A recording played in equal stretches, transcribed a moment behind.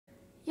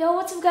Yo,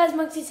 what's up guys,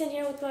 Monksy's in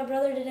here with my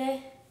brother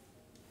today.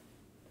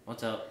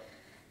 What's up?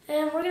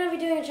 And we're going to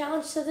be doing a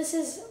challenge. So this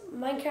is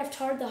Minecraft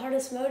Hard, the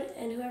hardest mode,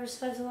 and whoever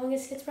survives the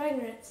longest gets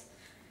bragging rights.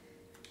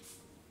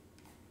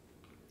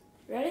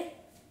 Ready?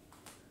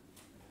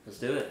 Let's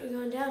do it. You're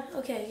going down?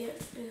 Okay,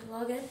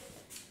 log in.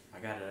 I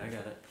got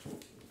it.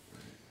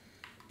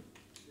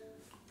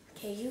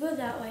 Okay, you go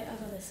that way, I'll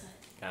go this side.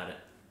 Got it.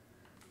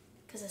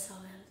 Because that's all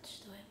I had,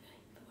 just the way I'm going,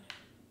 but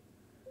whatever.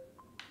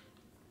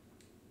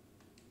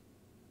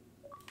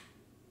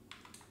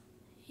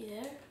 You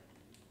there?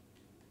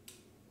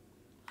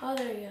 Oh,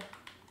 there you go.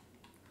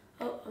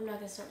 Oh, I'm not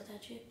going to start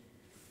without you.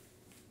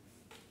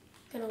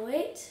 Gonna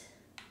wait.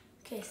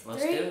 Okay,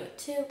 Let's 3, do it.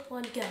 2,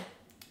 1, go.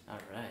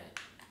 Alright.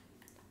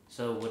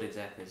 So what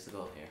exactly is the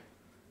goal here?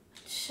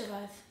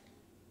 Survive.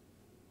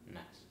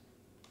 Nice.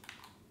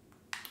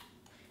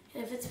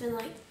 And if it's been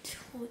like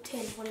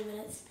 10, 20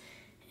 minutes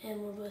and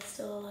we're both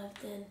still alive,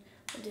 then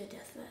we'll do a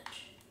death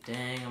match.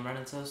 Dang, I'm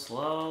running so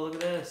slow. Look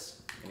at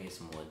this. Let me get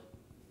some wood.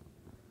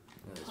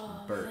 Look at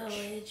this birch.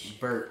 Village.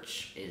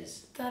 Birch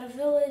is Got a the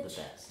village.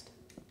 best.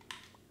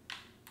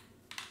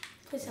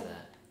 Please Look help at me.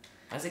 that.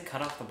 Why does it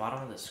cut off the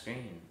bottom of the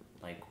screen?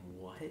 Like,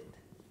 what?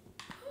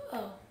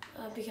 Oh,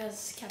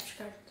 because capture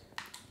card.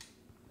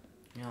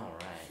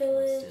 Alright,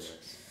 Village. let's do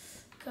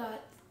this.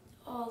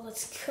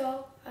 Let's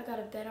go. I got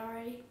a bed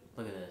already.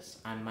 Look at this.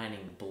 I'm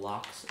mining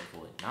blocks of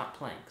wood. Not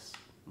planks.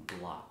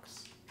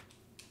 Blocks.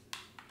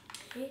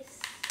 Nice.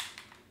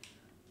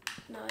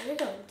 No, you're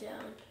going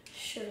down.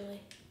 Surely.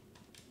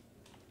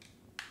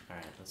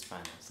 Alright, let's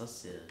find this.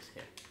 Let's do this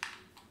here.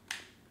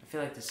 I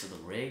feel like this is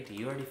rigged.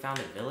 You already found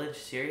a village?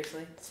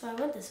 Seriously? That's why I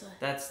went this way.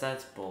 That's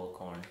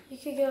bullcorn. You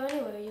could go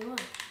anywhere you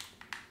want.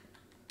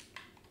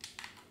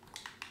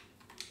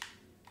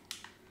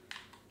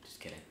 Just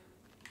kidding.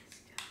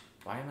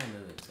 Why am I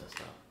moving so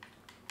slow?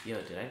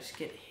 Yo, did I just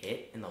get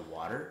hit in the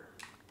water?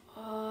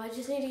 I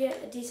just need to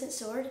get a decent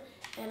sword,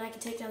 and I can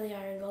take down the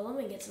iron golem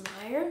and get some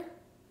iron.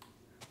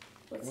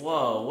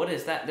 Whoa, what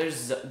is that?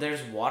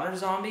 There's water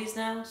zombies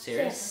now?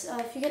 Seriously?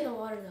 Yes, if you get in the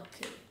water, they'll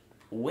kill you.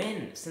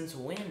 When? Since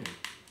when?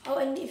 Oh,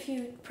 and if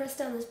you press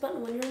down this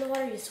button, when you're in the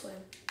water, you swim.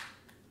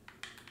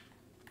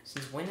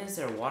 Since when is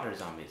there water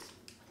zombies?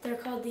 They're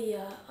called the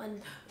undead.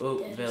 Oh,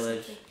 or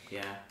village. something.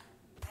 Yeah.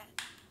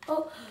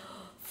 Oh,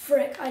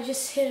 frick! I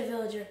just hit a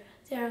villager.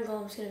 The iron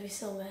golem's gonna be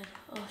so mad.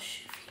 Oh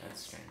shoot! That's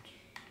strange.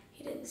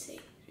 He didn't see.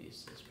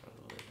 Use this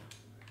probably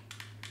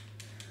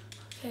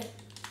Okay,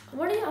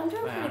 I'm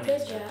doing Wow, pretty good,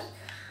 makes Jack. sense.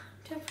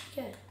 I'm doing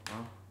pretty good.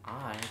 Well,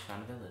 I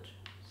found a village.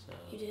 So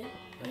You did?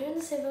 Are you in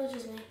the same village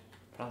as me?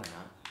 probably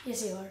not.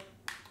 Yes, you are.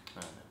 I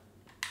don't know.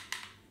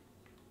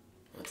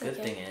 That's The good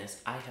okay. thing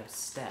is I have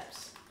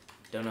steps.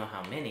 Don't know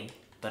how many,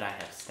 but I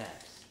have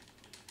steps.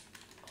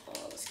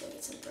 Oh, let's go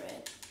get some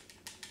bread.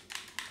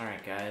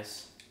 Alright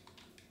guys.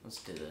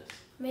 Let's do this.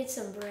 Made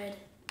some bread.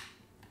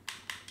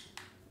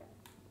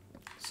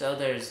 So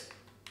there's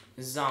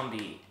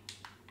zombie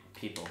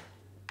people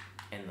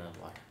in the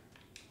water.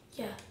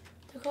 Yeah,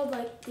 they're called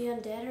like the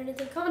undead or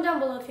anything. Comment down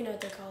below if you know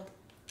what they're called.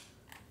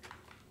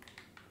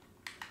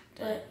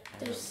 Dang, But I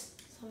there's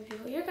some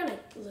people you're gonna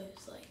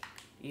lose. Like,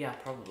 yeah,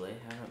 probably.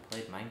 I haven't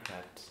played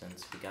Minecraft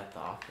since we got the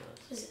Oculus.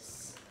 what is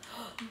this?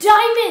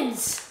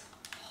 Diamonds!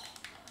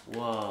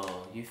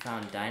 Whoa, you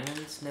found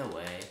diamonds? No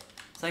way.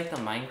 It's like the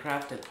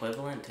Minecraft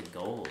equivalent to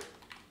gold.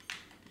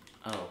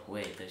 Oh,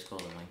 wait, there's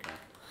gold in Minecraft.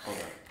 Hold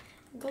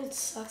on. Gold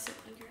sucks at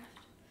Minecraft.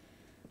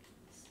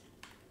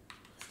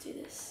 Let's do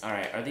this.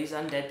 Alright, are these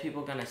undead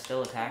people gonna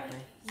still attack me?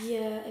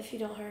 Yeah, if you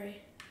don't hurry.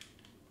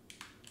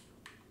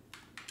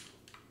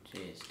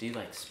 Jeez, do you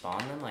like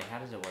spawn them? Like, how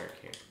does it work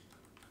here?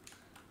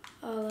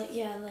 Oh,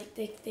 yeah, like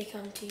they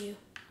come to you.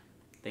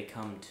 They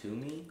come to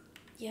me?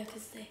 Yeah,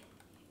 because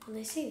when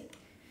they see you.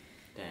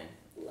 Dang.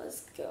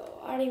 Let's go.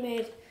 I already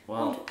made.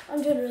 Well,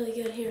 I'm doing really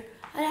good here.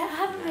 I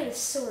haven't made a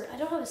sword. I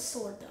don't have a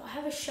sword though. I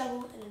have a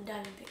shovel and a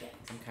diamond pickaxe.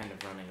 I'm kind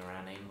of running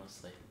around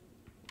aimlessly.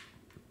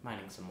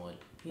 Mining some wood.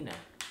 You know.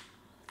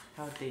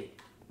 How it be?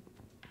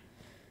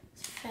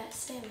 It's fat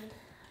salmon.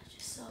 I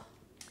just saw.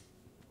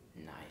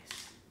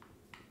 Nice.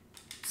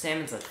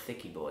 Salmon's a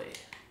thicky boy.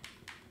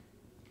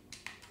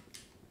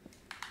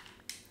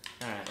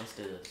 Alright, let's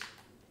do this.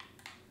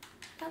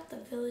 Got the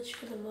village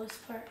for the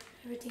most part.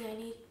 Everything I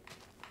need.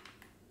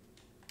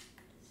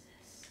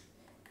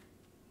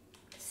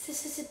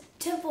 This is a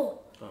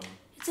temple. Boom.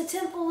 It's a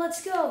temple.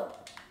 Let's go.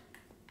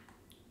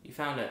 You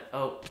found it.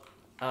 Oh,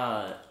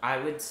 I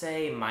would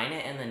say mine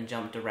it and then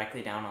jump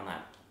directly down on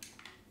that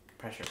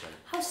pressure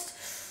plate.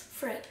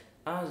 Frick.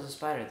 Oh, it's a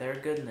spider. They're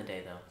good in the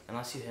day, though.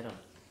 Unless you hit them.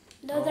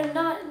 No, they're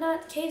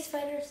not cave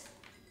spiders.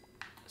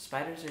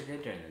 Spiders are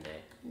good during the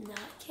day.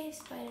 Not cave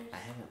spiders. I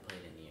haven't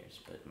played in years,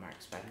 but Mark,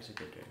 spiders are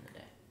good during the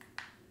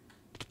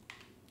day.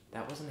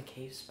 That wasn't a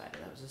cave spider.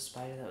 That was a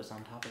spider that was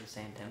on top of the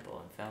sand temple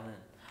and fell in.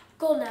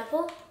 Golden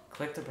apple.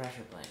 Click the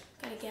pressure plate.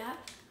 Got a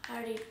gap. I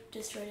already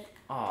destroyed it.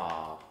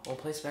 Aw. Well,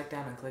 place back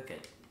down and click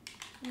it.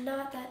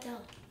 Not that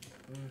dumb.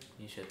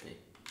 You should be.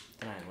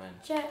 Then I win.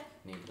 Jack.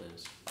 You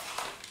lose.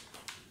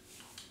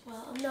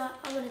 Well, I'm not.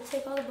 I'm gonna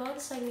take all the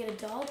bugs so I can get a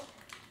dog,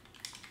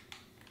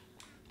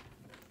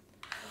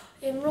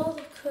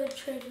 Emerald could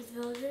trade with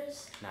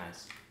villagers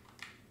Nice.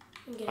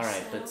 and get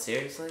Alright, a but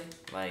seriously?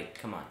 Like,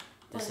 come on.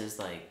 This What? is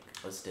like,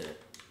 let's do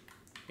it.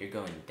 You're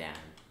going down.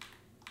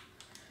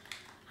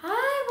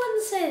 I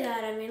wouldn't say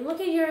that. I mean, look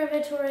at your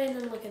inventory and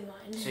then look at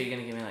mine. So you're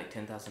gonna give me like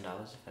 $10,000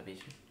 if I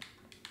beat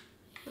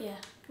you? Yeah,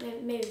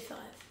 maybe 5.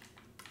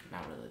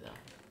 Not really though.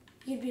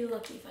 You'd be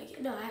lucky if I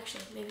get. No,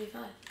 actually, maybe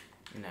 5.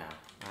 No,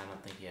 I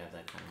don't think you have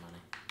that kind of money.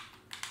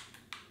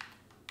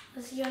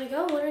 So you gotta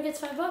go. Winner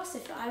gets $5.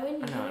 If I win, you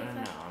No, give no, me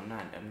no, 5.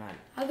 I'm not.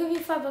 I'll give you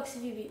 $5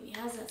 if you beat me.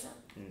 How's that sound?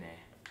 Nah.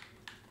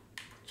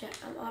 Jack,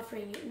 I'm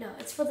offering you. No,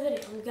 it's for the video.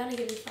 I'm gonna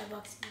give you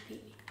 $5 if you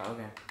beat me.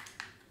 Okay.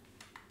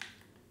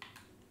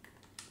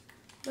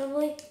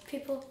 Normally,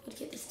 people would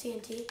get this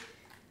TNT.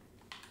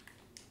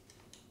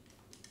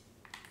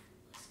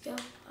 Let's go.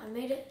 I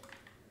made it.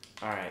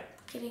 Alright.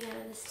 Getting out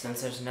of this.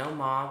 Since there's no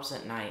mobs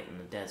at night in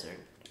the desert,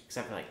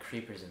 except for like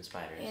creepers and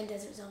spiders. And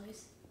desert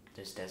zombies.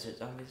 There's desert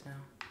zombies now?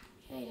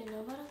 Yeah, you didn't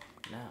know about them?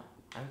 No.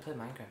 I haven't played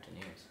Minecraft in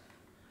years.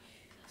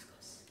 Let's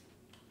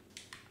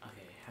go.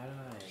 Okay, how do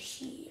I...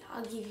 Gee,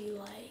 I'll give you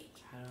like.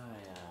 How do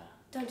I,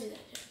 Don't do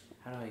that, Jack.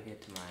 how do I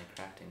get to my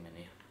crafting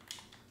menu?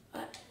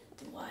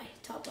 Why?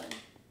 Top button.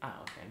 Oh,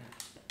 okay,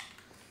 nice.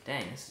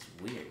 Dang, this is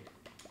weird.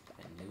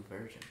 A new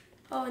version.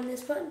 Oh, and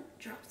this button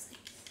drops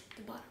things at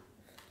the bottom.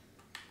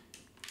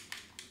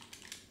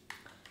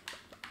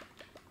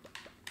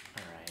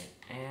 Alright,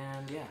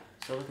 and yeah.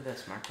 So look at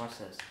this, Mark, watch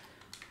this.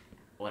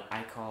 What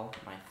I call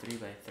my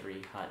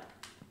 3x3 hut.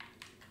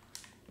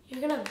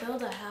 You're gonna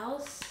build a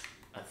house?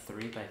 A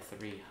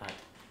 3x3 hut.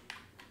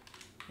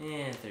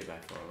 Yeah,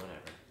 3x4,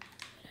 whatever.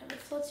 Whatever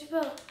floats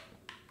your boat.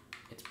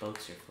 It's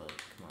boats your float.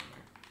 Come on,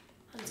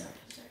 Mark. I'm sorry.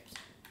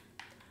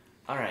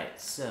 Alright,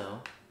 so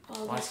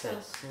Oh, watch let's go.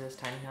 this. See this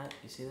tiny hut?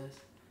 You see this?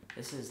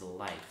 This is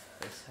life.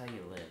 This is how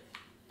you live.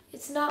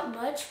 It's not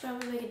much, but I'm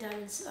gonna make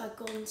a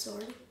golden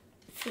sword.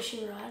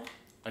 Fishing rod.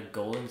 A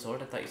golden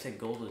sword? I thought you said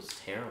gold was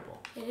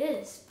terrible. It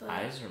is, but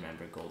I just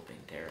remember gold being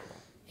terrible.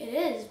 it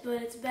is,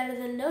 but it's better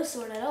than no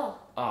sword at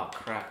all. Oh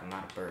crap, I'm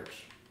out of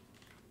birch.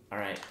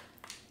 Alright,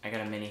 I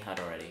got a mini hut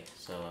already,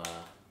 so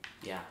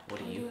yeah,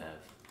 what do you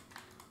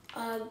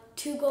have?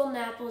 2 golden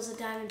apples, a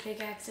diamond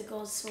pickaxe, a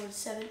gold sword,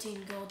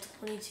 17 gold,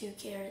 22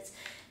 carrots,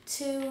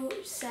 2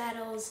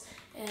 saddles,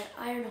 an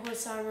iron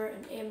horse armor,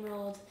 an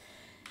emerald.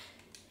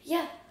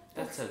 Yeah.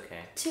 That's okay.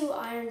 2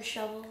 iron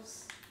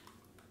shovels,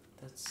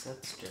 That's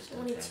just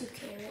 22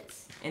 okay.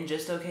 carrots. And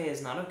just okay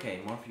is not okay.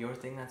 More for your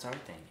thing, that's our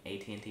thing.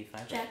 AT&T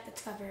 5G. Jack,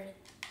 that's copyrighted.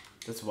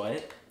 That's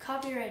what?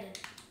 Copyrighted.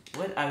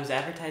 What? I was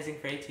advertising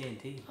for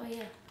AT&T. Oh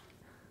yeah.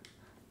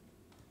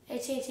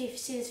 AT&T, if you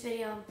see this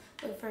video, I'm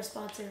looking for a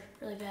sponsor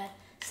really bad.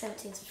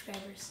 17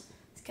 subscribers.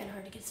 It's kind of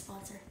hard to get a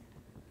sponsor.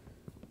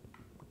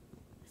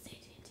 It's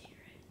AT&T,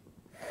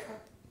 right?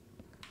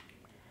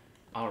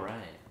 Alright.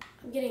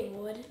 I'm getting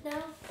wood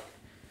now.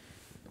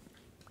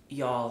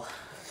 Y'all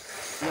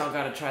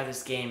gotta try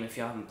this game if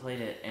y'all haven't played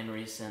it in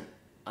recent.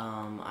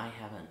 I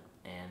haven't,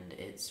 and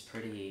it's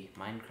pretty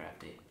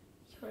Minecrafty.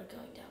 You are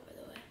going down, by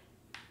the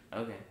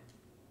way. Okay.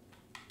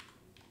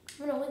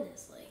 I'm gonna win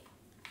this. Like,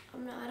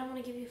 I don't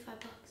want to give you $5.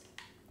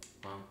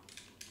 Well,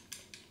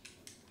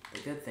 the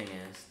good thing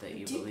is that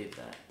you believe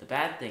that. The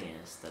bad thing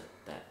is that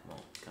that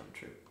won't come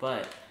true.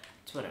 But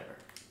it's whatever.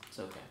 It's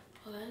okay.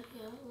 Okay,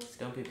 yeah, let's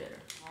go. Don't be bitter.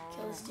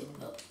 Kill this dude.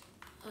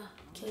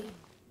 Kill you.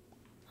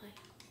 Hi.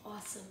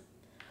 Awesome.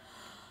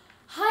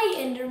 Hi,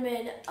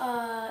 Enderman.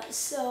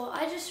 So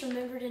I just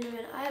remembered,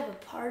 Enderman, I have a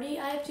party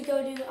I have to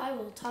go to. I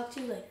will talk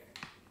to you later.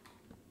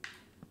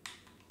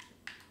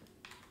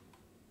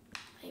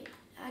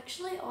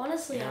 Actually,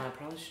 honestly, Yeah, I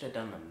probably should have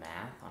done the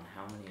math on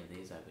how many of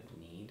these I would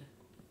need.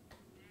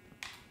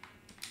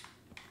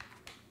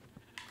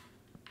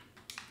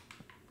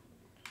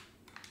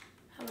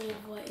 how many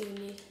of what you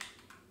need?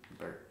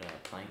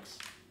 Planks.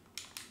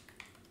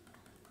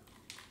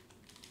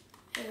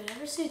 Hey,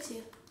 whatever suits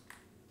you.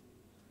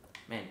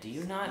 Man, do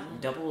you not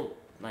double,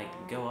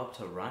 go up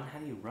to run? How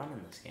do you run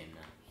in this game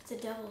now? It's a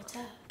double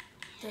tap.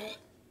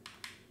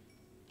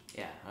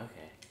 Yeah,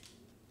 okay.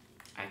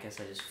 I guess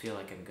I just feel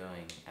like I'm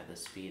going at the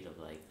speed of,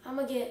 I'm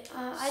gonna get,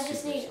 I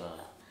just super need slow.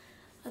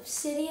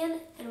 obsidian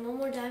and 1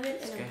 more diamond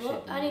and This a guy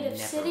book. should I need never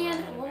obsidian, run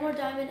in 1 more America.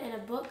 diamond and a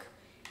book.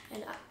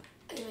 And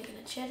are you making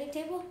an enchanting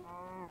table?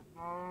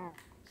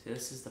 See,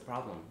 this is the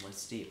problem with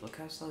Steve. Look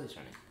how slow he's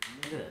running.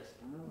 Look at this.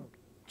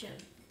 Jim.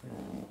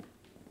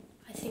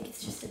 I think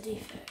it's just a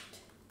defect.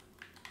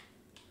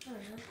 I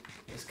don't know.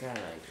 This guy,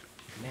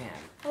 man,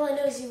 All I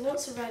know is you won't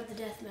survive the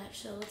death match,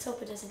 so let's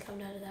hope it doesn't come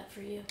down to that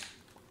for you.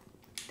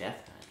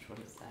 deathmatch. What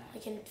is that?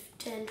 Like in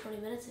 10, 20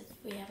 minutes, if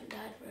we haven't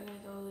died, we're gonna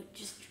go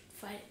just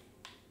fight it.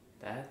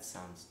 That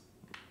sounds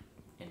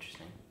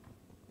interesting.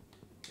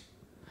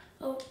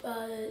 Oh,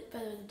 by the way,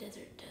 the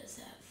desert does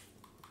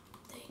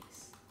have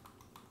things.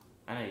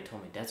 I know you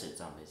told me desert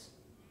zombies.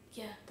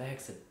 Yeah, The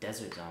heck's a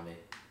desert zombie?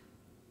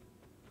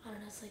 I don't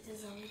know, it's like the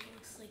zombie that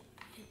looks like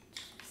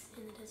it's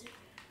in the desert.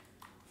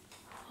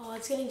 Oh,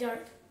 it's getting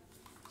dark.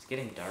 It's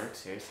getting dark,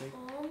 seriously?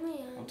 Oh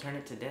man. We'll turn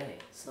it to day.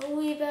 So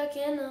we back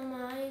in the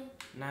mine.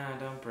 Nah,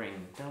 don't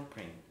bring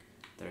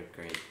third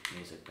grade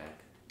music back.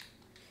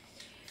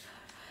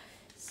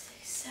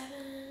 6, 7.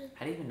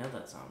 How do you even know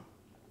that song?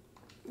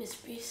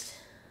 Mr. Beast.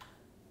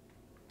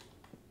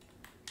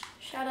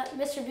 Shout out,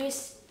 Mr.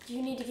 Beast. Do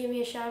you need to give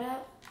me a shout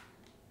out?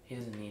 He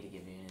doesn't need to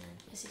give you anything.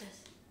 Yes, he does.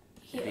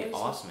 It'd be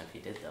awesome if he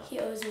did, though. He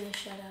owes me a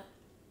shout out.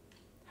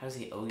 How does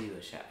he owe you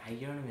a shout?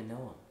 You don't even know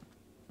him.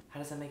 How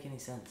does that make any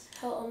sense?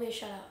 He'll owe me a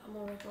shout out. I'm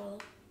gonna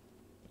rickroll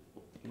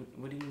him.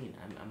 What do you mean?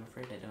 I'm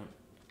afraid I don't.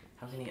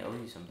 How can he owe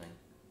you something?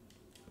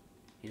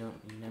 You don't.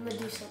 You never. I'm gonna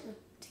know. do something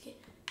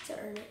to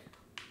earn it.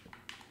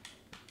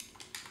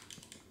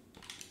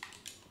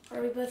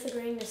 Are we both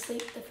agreeing to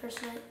sleep the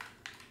first night?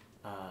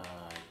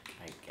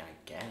 I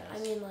guess. I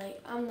mean,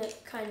 like, I'm the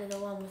kind of the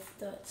one with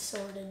the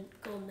sword and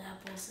golden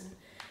apples and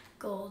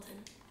gold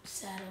and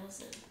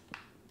saddles and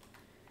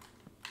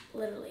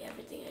literally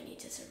everything I need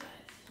to survive.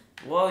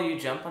 Whoa! You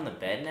jump on the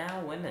bed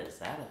now? When is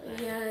that a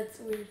thing? Yeah, it's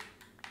weird.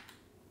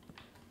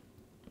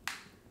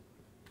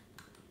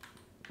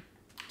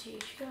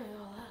 Dude, you're going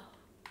all out.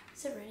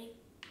 Is it raining?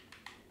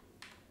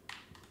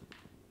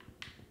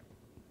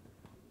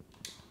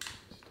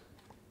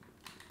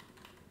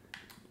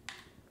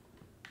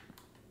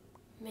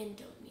 Men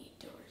don't need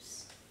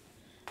doors.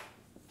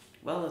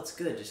 Well, it's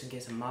good, just in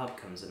case a mob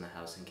comes in the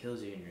house and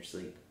kills you in your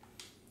sleep.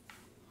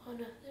 Oh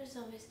no, there's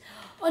zombies.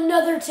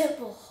 Another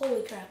temple!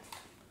 Holy crap.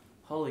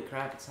 Holy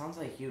crap, it sounds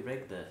like you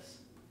rigged this.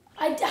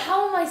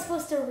 How am I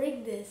supposed to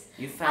rig this?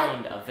 You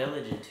found a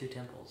village and 2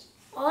 temples.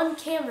 On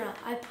camera,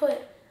 I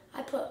put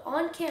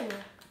on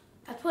camera,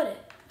 I put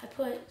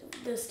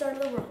the start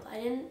of the world. I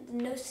didn't,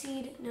 no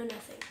seed, no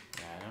nothing.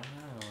 I don't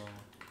know.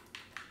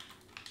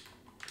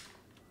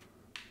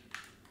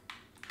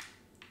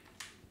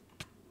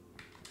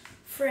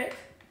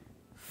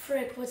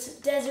 Frick, what's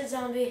a desert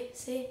zombie?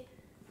 See?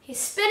 He's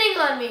spinning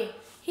on me.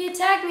 He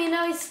attacked me and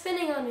now he's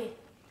spinning on me.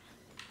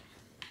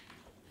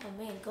 Oh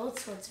man, gold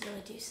swords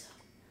really do so.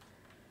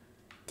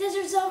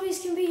 Desert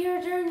zombies can be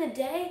here during the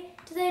day?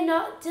 Do they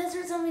not?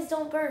 Desert zombies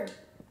don't burn.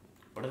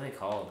 What are they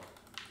called?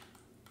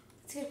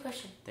 That's a good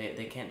question.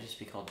 They can't just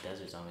be called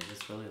desert zombies.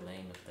 It's really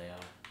lame if they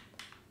are.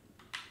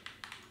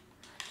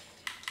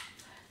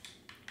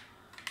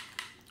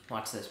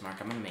 Watch this, Mark.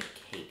 I'm gonna make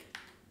cake.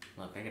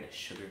 Look, I got a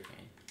sugar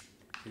cane.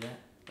 See that?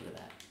 Look at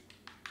that.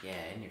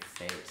 Yeah, in your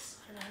face.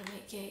 I don't know how to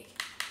make cake.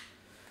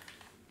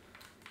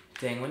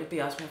 Dang, wouldn't it be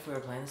awesome if we were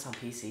playing this on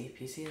PC?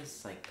 PC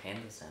is like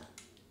pandas now.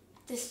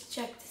 This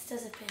does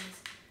have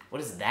pandas.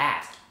 What is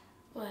that?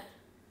 What?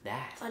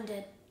 That.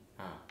 Undead.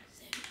 Oh.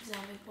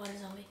 Zombie, water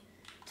zombie.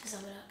 To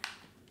sum it up.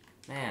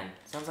 Man,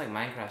 sounds like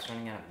Minecraft's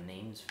running out of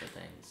names for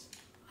things.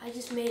 I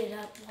just made it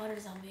up, water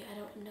zombie. I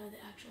don't know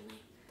the actual name.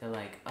 They're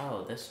like,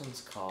 oh, this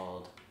one's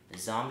called a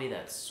zombie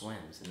that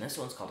swims, and this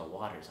one's called a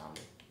water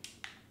zombie.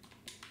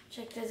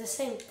 Check, they're the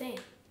same thing.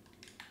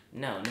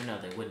 No,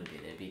 they wouldn't be.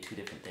 They'd be 2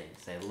 different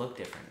things. They look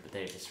different, but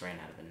they just ran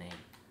out of a name.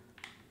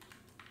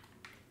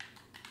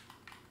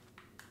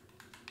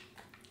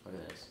 Look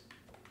at this.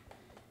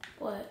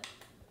 What?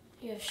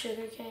 You have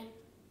sugar cane?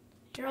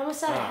 You're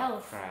almost out of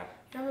health. Crap.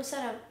 You're almost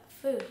out of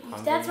food.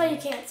 Hungry? That's why you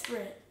can't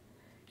sprint.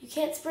 You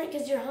can't sprint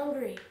because you're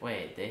hungry.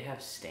 Wait, they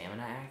have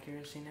stamina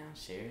accuracy now?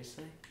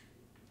 Seriously?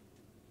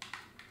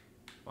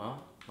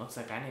 Well, looks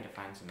like I need to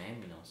find some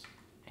animals.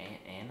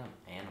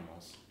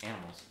 Animals.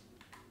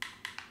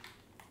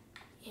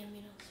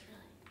 Aminos,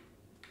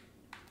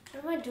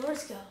 really. Where'd my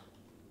doors go?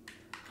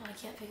 Oh, I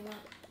can't pick them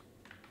up.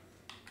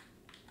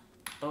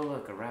 Oh,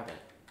 look, a rabbit.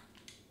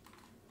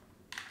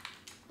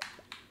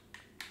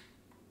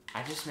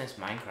 I just missed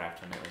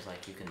Minecraft when it was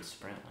like you can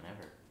sprint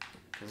whenever.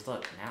 Because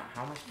look, now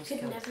how am I supposed to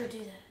kill You could never this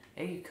thing? do that.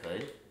 Yeah, you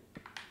could.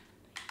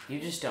 You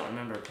just don't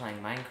remember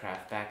playing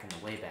Minecraft back in the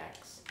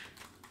waybacks.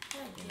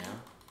 Yeah, You know?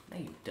 No,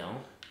 you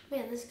don't.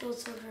 Man, this gold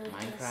sword really does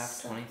Minecraft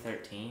suck.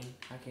 2013?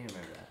 How can you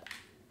remember that?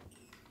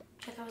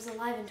 Check, I was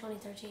alive in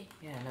 2013.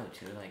 Yeah, I know,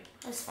 but you were like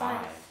I was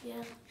 5.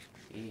 yeah.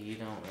 You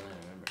don't really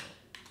remember it.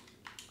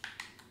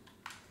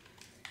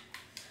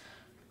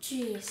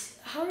 Jeez,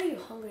 how are you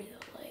hungry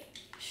though? Like,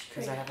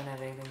 Because I haven't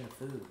had anything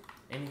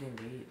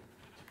to eat.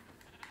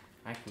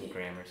 I can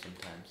grammar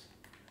sometimes.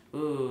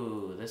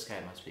 Ooh, this guy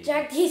must be...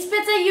 Jack, he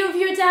spits at you if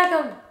you attack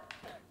him.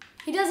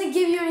 He doesn't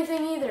give you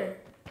anything either.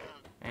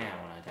 Yeah,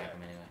 I want to attack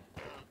him anyway.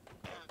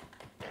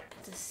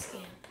 It's a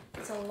scam.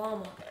 It's a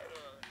llama.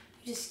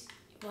 You just...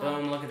 Wow.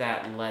 Boom, look at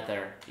that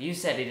leather. You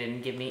said he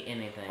didn't give me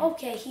anything.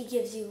 Okay, he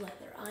gives you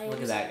leather.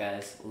 Look at that,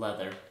 guys.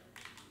 Leather.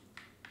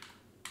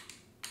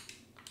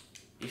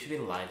 You should be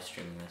live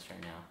streaming this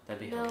right now.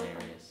 That'd be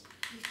hilarious.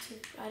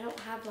 YouTube. I don't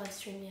have live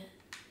stream yet.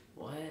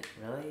 What?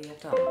 Really? You have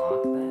to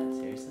unlock that?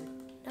 Seriously?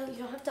 No, you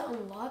don't have to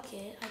unlock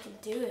it. I can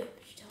do it,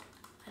 but you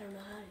don't. I don't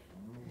know how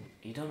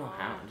to. You don't know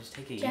how. Just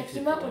take a Jack, YouTube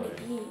you might video. want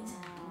to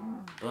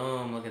eat.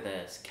 Boom, look at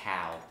this.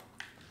 Cow.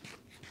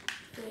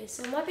 Okay,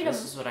 so it might be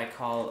This is what I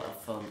call a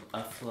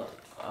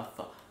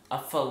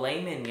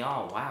filet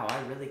mignon. Wow,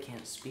 I really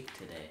can't speak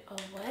today. A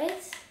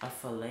what? A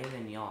filet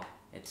mignon.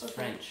 It's Okay.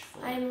 French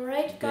for I'm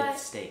right good by.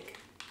 steak.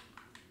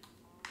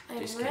 I'm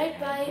Just right kidding,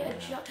 by I a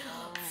don't giant.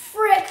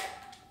 Frick!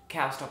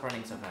 Cow, stop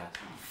running so fast.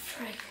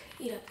 Frick.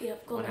 Eat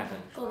up. Golden What apple.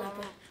 happened? Golden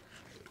apple.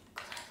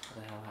 What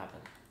the hell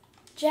happened?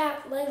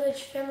 Jack,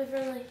 language, family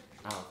friendly.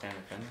 Oh, family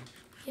friendly?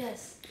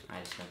 Yes. I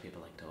just know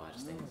people like to watch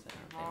things that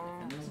aren't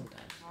family friendly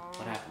sometimes.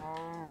 What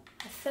happened?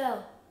 I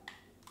fell.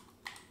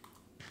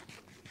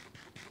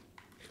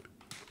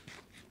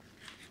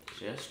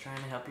 Just trying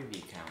to help your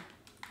view count.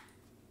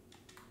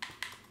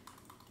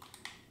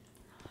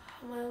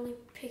 My only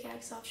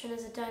pickaxe option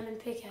is a diamond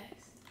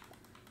pickaxe.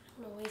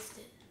 I don't want to waste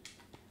it.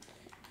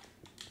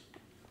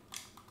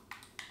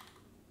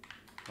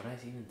 What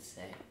did I even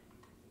say?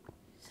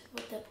 So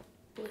what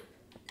the bloop?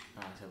 Oh,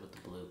 I said with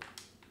the bloop.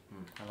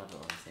 I love it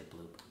when I say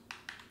bloop.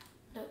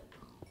 No.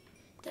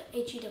 The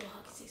H-E double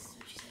hockey sticks is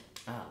what you said.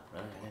 Oh,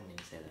 really? I didn't mean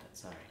to say that.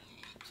 Sorry.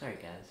 Sorry,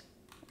 guys.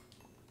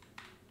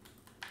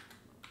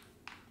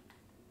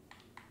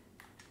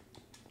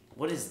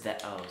 What is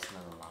that? Oh, it's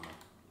another llama.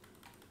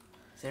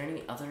 Is there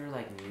any other,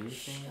 like, new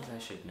things I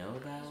should know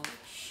about?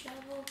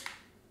 Shovel.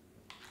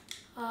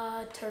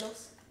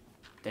 Turtles.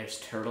 There's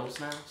turtles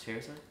now?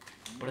 Seriously?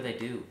 What do they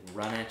do?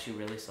 Run at you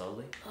really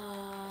slowly?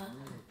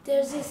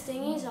 There's these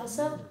thingies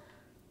also.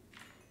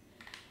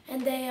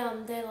 And they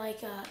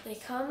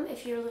come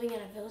if you're living in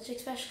a village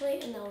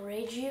especially, and they'll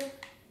raid you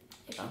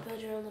if you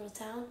build your own little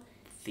town.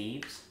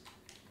 Thieves?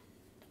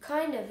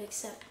 Kind of,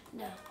 except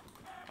no.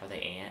 Are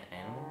they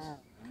animals?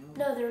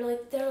 No,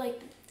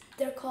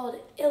 they're called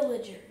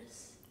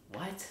illagers.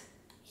 What?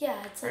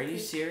 Yeah, it's like Are you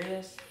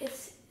serious?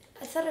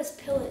 I thought it was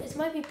it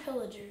might be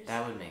pillagers.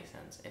 That would make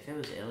sense. If it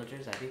was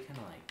illagers, I'd be kind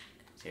of like,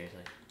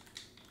 seriously.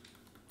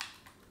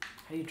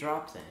 How do you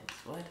drop things?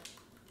 What?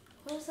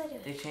 What was I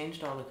doing? They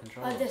changed all the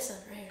controls. This one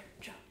right here.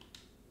 Drop.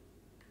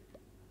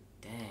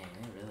 Dang,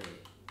 they really.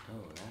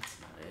 Oh, that's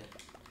not it.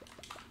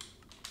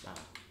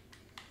 Oh.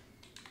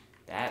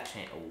 That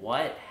changed.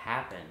 What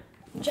happened?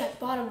 Jack,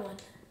 bottom one.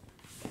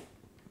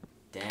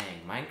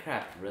 Dang,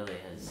 Minecraft really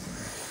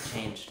has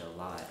changed a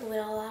lot. Went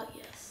all out,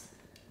 yes.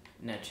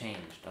 No,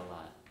 changed a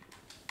lot.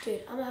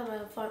 Dude, I'm gonna have my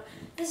own farm.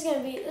 This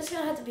is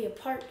gonna have to be a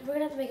part. We're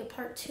gonna have to make a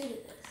part 2 to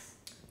this.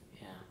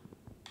 Yeah.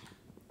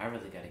 I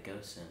really gotta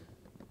go soon.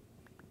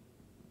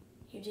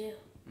 You do?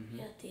 Mm-hmm.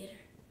 Yeah, theater.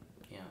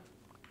 Yeah.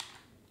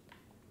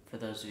 For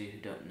those of you who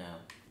don't know,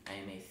 I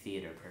am a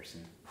theater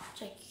person.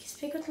 Jack, you can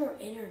speak with more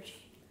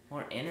energy.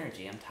 More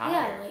energy? I'm tired.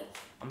 Yeah, like.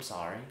 I'm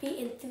sorry. Be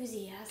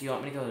enthusiastic. Do you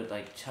want me to go,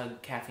 like,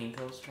 chug caffeine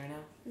pills right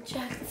now?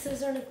 Jack,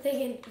 those aren't a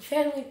thing and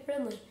family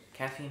friendly.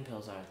 Caffeine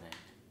pills are a thing.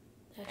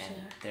 Actually,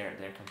 And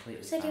they're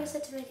completely who said fine. you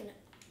said to make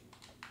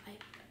a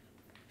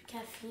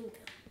caffeine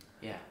pill?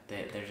 Yeah,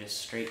 they're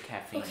just straight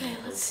caffeine. Okay, in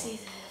pill let's see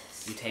form.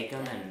 this. You take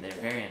them and they're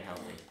very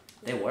unhealthy.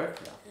 They work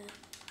though.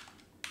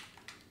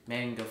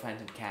 Maybe we can go find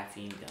some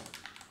caffeine gum.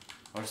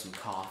 Or some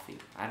coffee.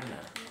 I don't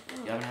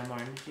know. You want to have more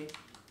energy?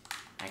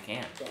 I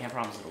can. Can't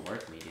promise it'll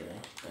work immediately,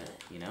 but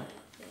you know?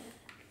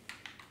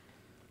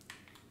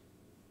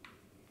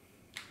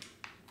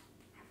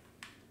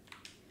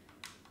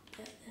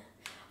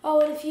 Oh,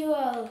 and if you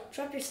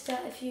drop your stuff,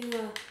 if you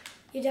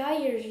die,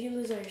 you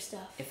lose all your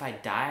stuff. If I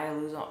die, I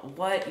lose all.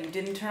 What? You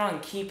didn't turn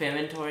on keep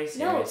inventory?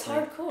 Seriously? No, it's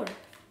hardcore.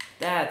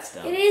 That's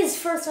dumb. It is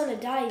first one to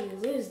die, you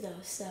lose though.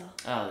 So.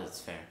 Oh,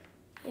 that's fair.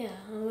 Yeah.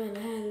 Oh man,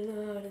 I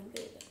don't know how to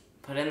do that.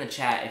 Put in the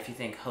chat if you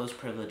think host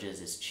privileges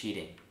is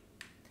cheating.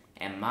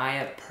 And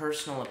my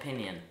personal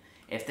opinion,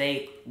 if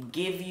they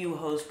give you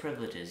host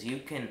privileges, you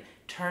can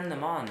turn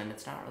them on, and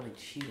it's not really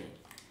cheating.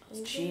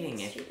 It's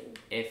cheating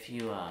if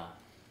you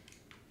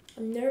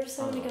I'm nervous.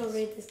 I'm gonna go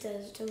raid this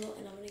desert jungle,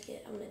 and I'm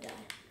gonna die.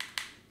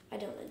 I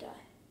don't wanna die.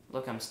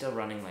 Look, I'm still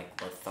running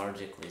like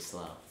lethargically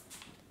slow.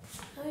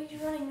 Oh, you're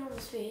running normal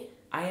speed.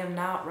 I am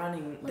not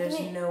running. Look There's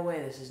at me. no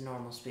way this is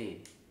normal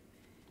speed.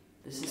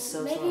 This is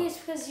so slow. Maybe it's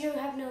because you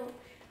have no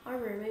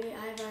armor. Maybe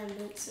I have iron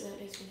boots, so that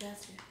makes me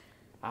faster.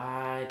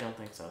 I don't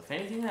think so. If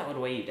anything, that would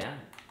weigh you down.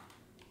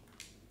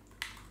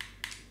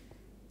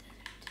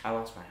 I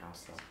lost my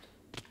house though.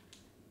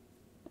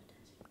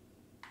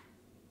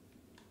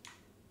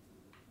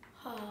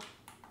 Oh.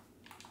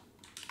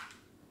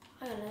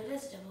 I don't know,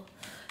 that's double.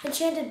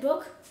 Enchanted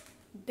book.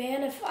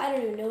 Ban of, I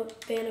don't even know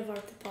what ban of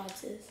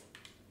arthropods is.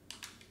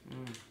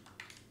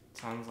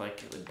 Sounds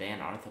like it would ban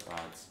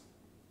arthropods.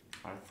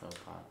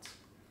 Arthropods.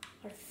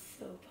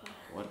 Arthropod.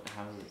 What?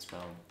 How is it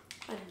spelled?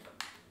 I don't know.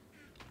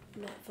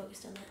 I'm not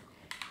focused on that.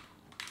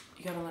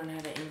 You gotta learn how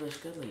to English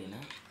goodly, you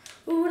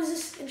know? Ooh, what is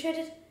this?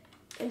 Enchanted?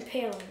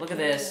 Impaling. Look at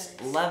this.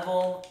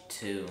 Level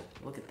 2.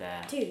 Look at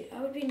that. Dude,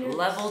 I would be nervous.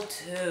 Level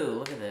 2.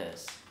 Look at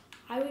this.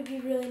 I would be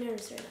really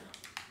nervous right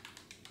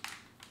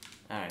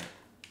now. Alright.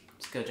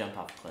 Let's go jump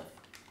off a cliff.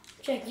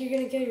 Jack, you're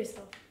gonna kill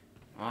yourself.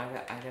 Oh, I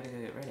gotta go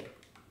get ready.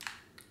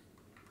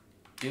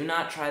 Do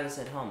not try this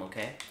at home,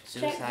 okay?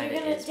 Suicide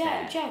is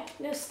bad. Jack,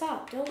 no,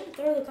 stop. Don't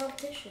throw the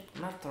competition.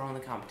 I'm not throwing the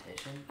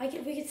competition.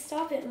 We could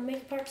stop it and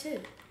make a part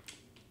 2.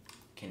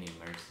 Can you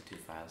merge the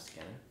 2 files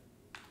together?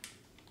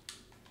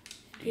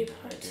 Do Be you a know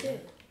how to part do 2.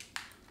 that?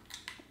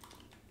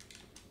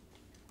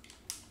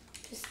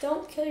 Just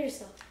don't kill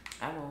yourself.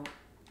 I won't.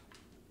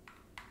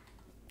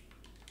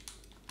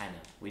 I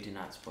know. We do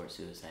not support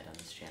suicide on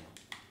this channel.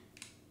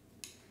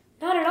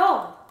 Not at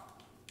all.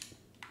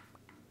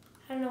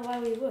 I don't know why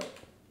we would.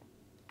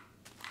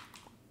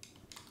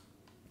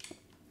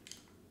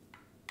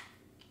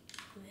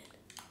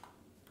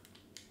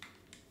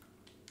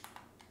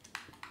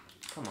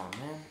 Come on,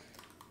 man.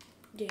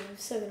 Dude, I'm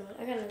so gonna win.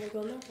 I got another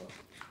gold medal.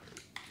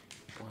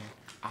 Well,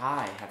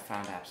 I have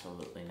found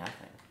absolutely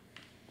nothing.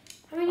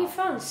 I mean, you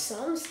found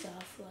some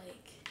stuff, like...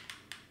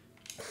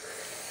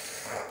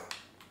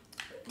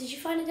 Did you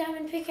find a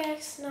diamond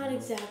pickaxe? Not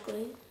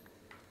exactly.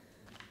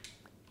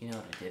 You know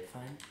what I did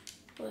find?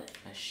 What?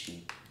 A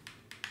sheep.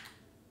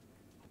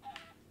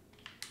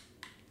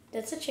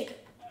 That's a chicken.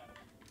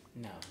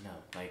 No.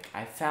 Like,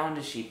 I found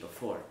a sheep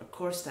before. Of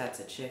course that's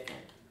a chicken.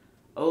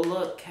 Oh,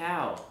 look,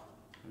 cow.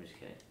 I'm just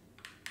kidding.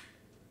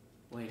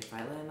 Wait, if I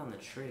land on the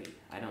tree,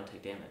 I don't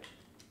take damage.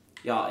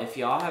 Y'all, if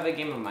y'all have a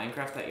game of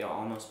Minecraft that y'all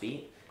almost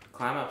beat,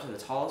 climb up to the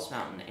tallest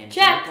mountain and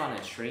jump on a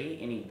tree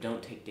and you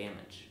don't take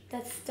damage.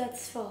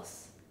 That's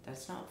false.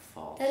 That's not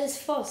false. That is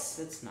false.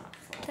 That's not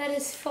false. That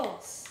is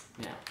false.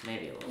 No,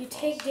 maybe a little You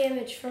false. take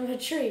damage from a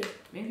tree.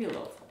 Maybe a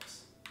little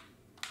false.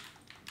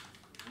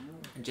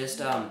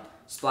 Just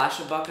splash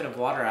a bucket of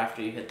water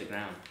after you hit the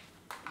ground.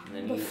 And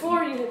then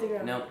Before you hit the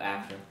ground. Nope,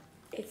 after.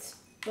 It's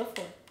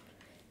before.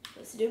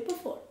 Let's do it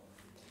before.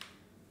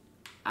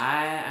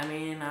 I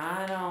mean,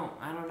 I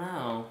don't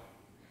know.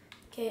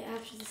 Okay,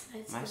 after this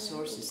night's My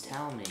sources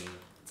tell me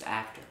it's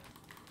after.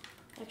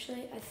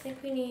 Actually, I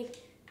think we need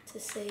to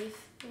save.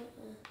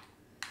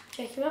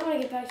 Jack, you might want to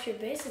get back to your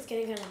base. It's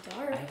getting kind of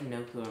dark. I have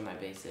no clue where my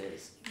base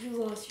is.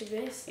 You lost your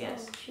base?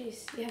 Yes. Oh,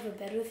 jeez. You have a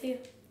bed with you?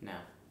 No.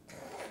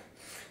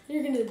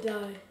 You're gonna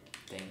die.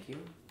 Thank you?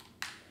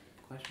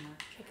 Question mark?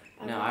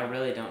 Jack, No, I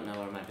really don't know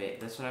where my base.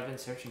 That's what I've been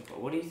searching for.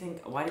 What do you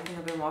think? Why do you think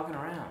I've been walking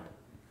around?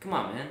 Come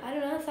on, man. I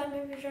don't know. I thought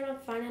maybe you're trying to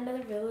find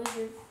another village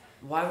or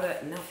Why would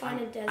I? No, find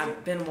a desert.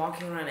 I've been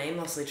walking around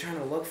aimlessly trying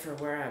to look for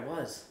where I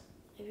was.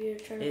 Maybe you're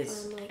trying to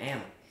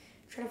find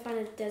trying to find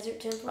a desert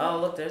temple. Oh,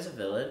 look, there's a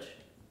village.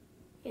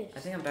 Yeah, I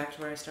think I'm back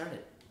to where I started.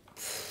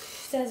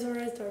 that's where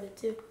I started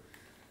too.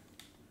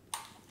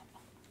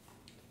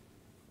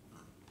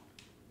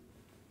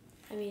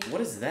 I mean,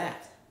 What is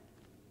that?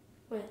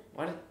 what?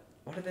 Why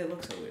do they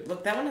look so weird?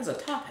 Look, that one has a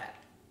top hat.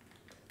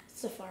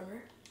 It's a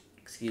farmer.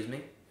 Excuse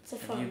me? It's a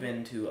Have farmer. you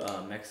been to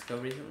Mexico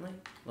recently?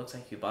 Looks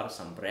like you bought a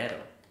sombrero.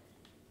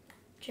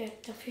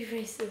 Jack, don't be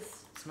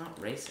racist. It's not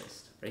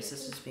racist.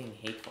 Racist is being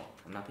hateful.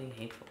 I'm not being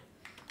hateful.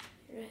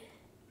 You're right.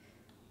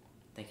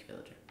 Thank you,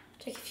 villager.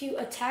 Jack, if you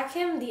attack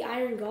him, the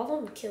iron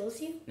golem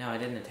kills you. No, I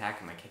didn't attack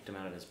him. I kicked him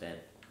out of his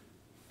bed.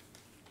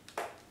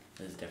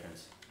 There's a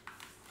difference.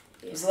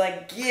 Yeah. It was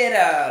like, get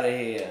out of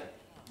here.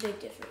 Big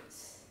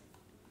difference.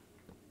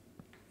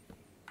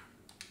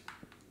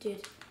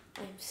 Dude,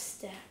 I'm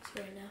stacked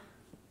right now.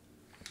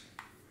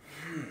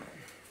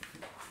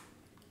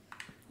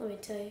 Let me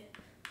tell you.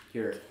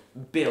 You're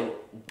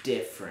built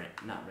different.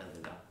 Not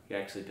really, though. You're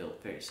actually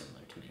built very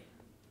similar to me.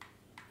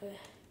 Okay.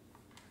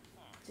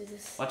 Do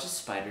this. Watch a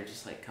spider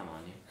just, like, come on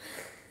you.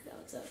 No,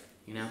 what's up?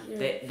 You know? You're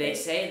They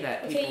say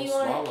that Okay, people you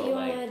swallow,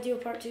 want like, to do a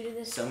part 2 to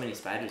this? so many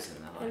spiders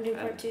in their Want to do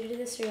part 2 to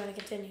this, or you want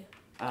to continue?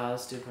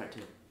 Let's do part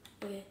 2.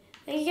 Okay.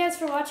 Thank you guys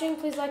for watching.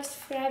 Please like,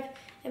 subscribe,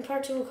 and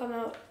part 2 will come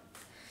out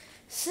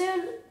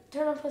soon.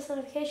 Turn on post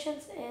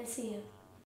notifications, and see you.